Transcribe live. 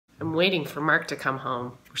I'm waiting for Mark to come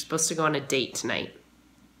home. We're supposed to go on a date tonight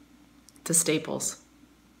to Staples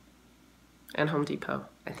and Home Depot,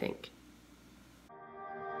 I think.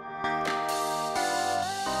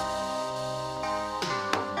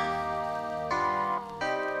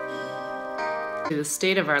 The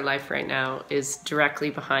state of our life right now is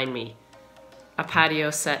directly behind me. A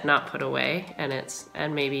patio set not put away,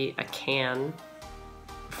 and maybe a can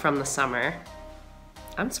from the summer.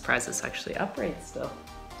 I'm surprised it's actually upright still.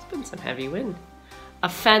 There's been some heavy wind. A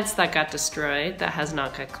fence that got destroyed that has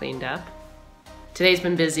not got cleaned up. Today's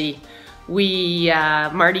been busy.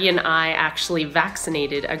 Marty and I actually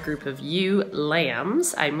vaccinated a group of ewe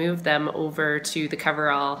lambs. I moved them over to the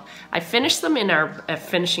coverall. I finished them in our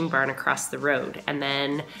finishing barn across the road, and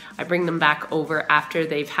then I bring them back over after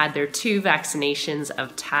they've had their 2 vaccinations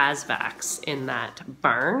of Tasvax in that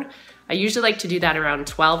barn. I usually like to do that around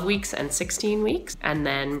 12 weeks and 16 weeks and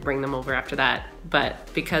then bring them over after that.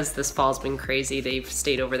 But because this fall's been crazy, they've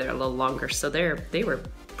stayed over there a little longer. So they were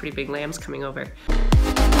pretty big lambs coming over.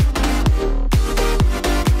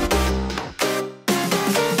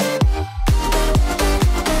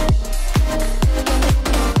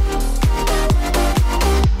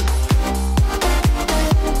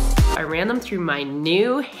 I ran them through my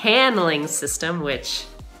new handling system, which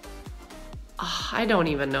I don't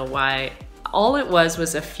even know why. All it was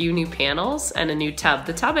a few new panels and a new tub.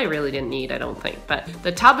 The tub I really didn't need, I don't think, but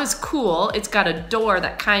the tub is cool. It's got a door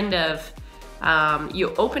that kind of,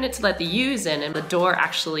 you open it to let the ewes in, and the door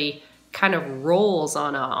actually kind of rolls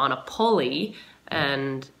on a pulley,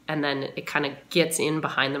 and then it kind of gets in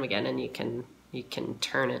behind them again, and you can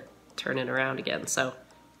turn it around again. So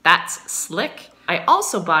that's slick. I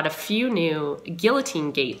also bought a few new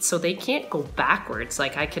guillotine gates, so they can't go backwards.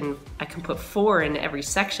 Like I can put 4 in every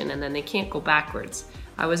section, and then they can't go backwards.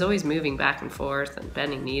 I was always moving back and forth and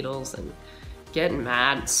bending needles and getting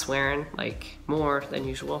mad and swearing like more than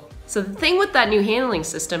usual. So the thing with that new handling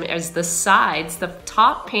system is the sides, the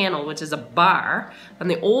top panel, which is a bar, and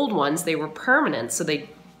the old ones, they were permanent, so they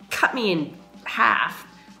cut me in half,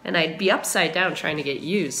 and I'd be upside down trying to get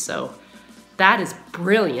used. So that is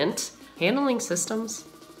brilliant. Handling systems,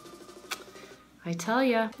 I tell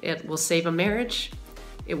ya, it will save a marriage,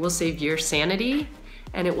 it will save your sanity,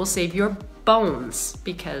 and it will save your bones,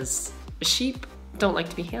 because sheep don't like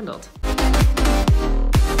to be handled.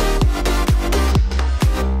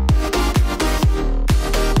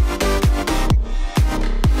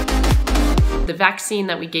 The vaccine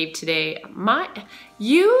that we gave today, my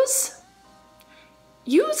ewes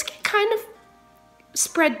can kind of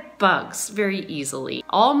spread bugs very easily.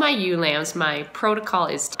 All my ewe lambs, my protocol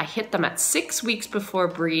is I hit them at 6 weeks before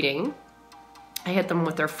breeding. I hit them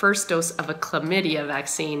with their first dose of a chlamydia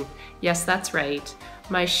vaccine. Yes, that's right.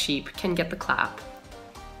 My sheep can get the clap.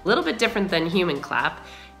 A little bit different than human clap.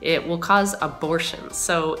 It will cause abortion.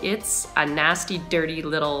 So it's a nasty, dirty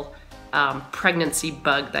little pregnancy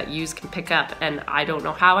bug that ewes can pick up, and I don't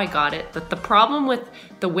know how I got it. But the problem with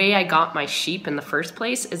the way I got my sheep in the first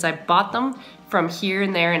place is I bought them from here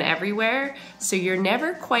and there and everywhere, so you're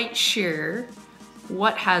never quite sure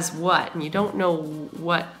what has what, and you don't know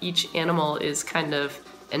what each animal is kind of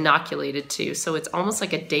inoculated to. So it's almost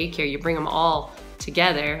like a daycare. You bring them all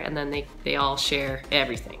together, and then they all share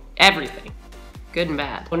everything. Good and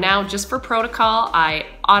bad. So now, just for protocol, I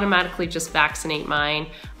automatically just vaccinate mine,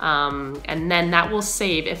 and then that will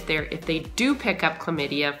save if they do pick up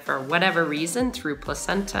chlamydia for whatever reason, through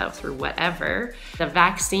placenta, through whatever, the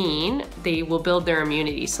vaccine, they will build their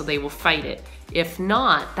immunity, so they will fight it. If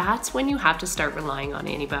not, that's when you have to start relying on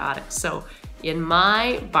antibiotics. So in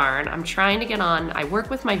my barn, I'm trying to get on, I work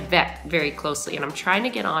with my vet very closely, and I'm trying to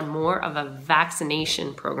get on more of a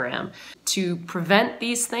vaccination program to prevent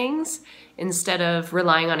these things instead of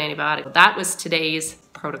relying on antibiotics. That was today's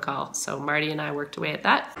protocol. So Marty and I worked away at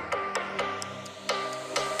that.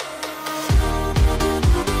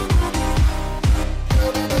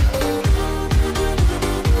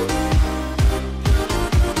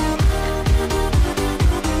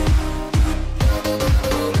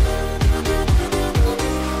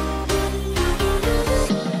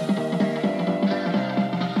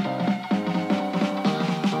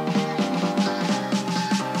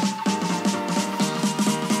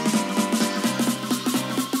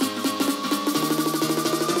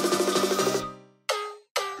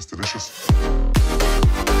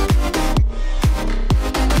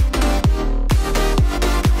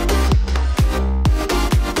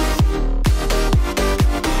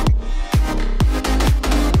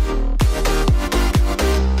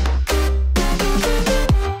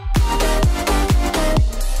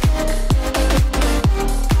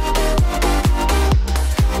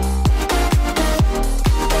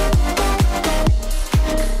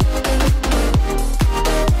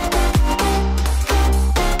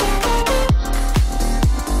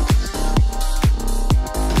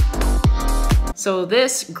 So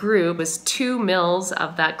this group was 2 mils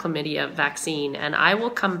of that chlamydia vaccine, and I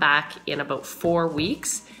will come back in about 4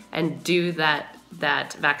 weeks and do that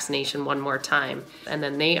vaccination one more time. And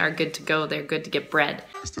then they are good to go. They're good to get bred.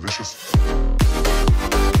 It's delicious.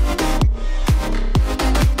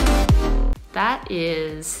 That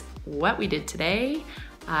is what we did today.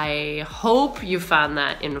 I hope you found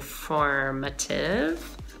that informative.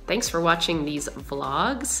 Thanks for watching these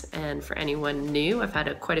vlogs, and for anyone new, I've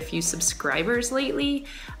had quite a few subscribers lately,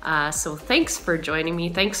 so thanks for joining me.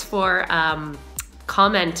 Thanks for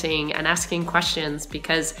commenting and asking questions,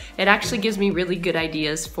 because it actually gives me really good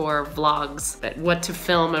ideas for vlogs, what to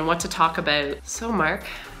film and what to talk about. So Mark,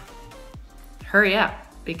 hurry up,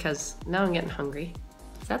 because now I'm getting hungry.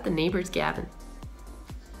 Is that the neighbors, Gavin?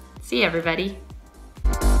 See you, everybody.